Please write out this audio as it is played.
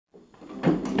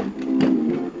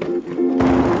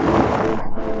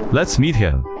Let's meet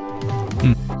him.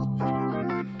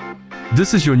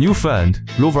 This is your new friend,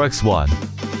 Rover X1.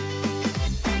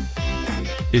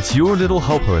 It's your little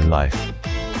helper in life.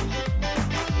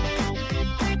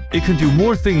 It can do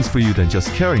more things for you than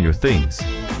just carrying your things.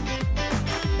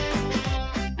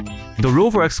 The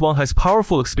Rover X1 has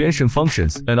powerful expansion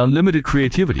functions and unlimited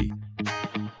creativity.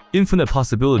 Infinite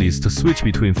possibilities to switch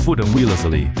between foot and wheel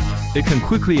easily. It can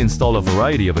quickly install a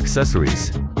variety of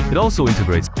accessories. It also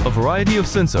integrates a variety of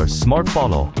sensors, smart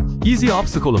follow, easy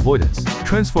obstacle avoidance,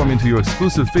 transform into your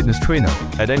exclusive fitness trainer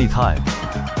at any time.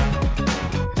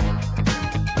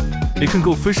 It can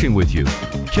go fishing with you,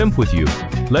 camp with you,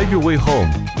 light your way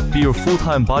home, be your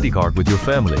full-time bodyguard with your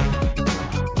family.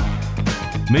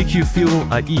 Make you feel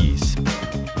at ease.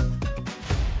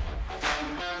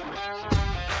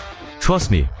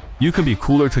 Trust me, you can be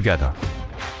cooler together.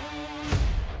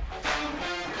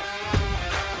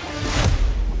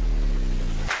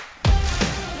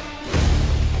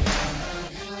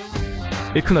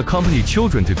 It can accompany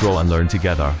children to grow and learn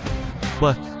together,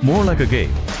 but more like a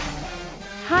game.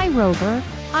 Hi Rover,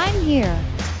 I'm here.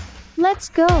 Let's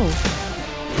go.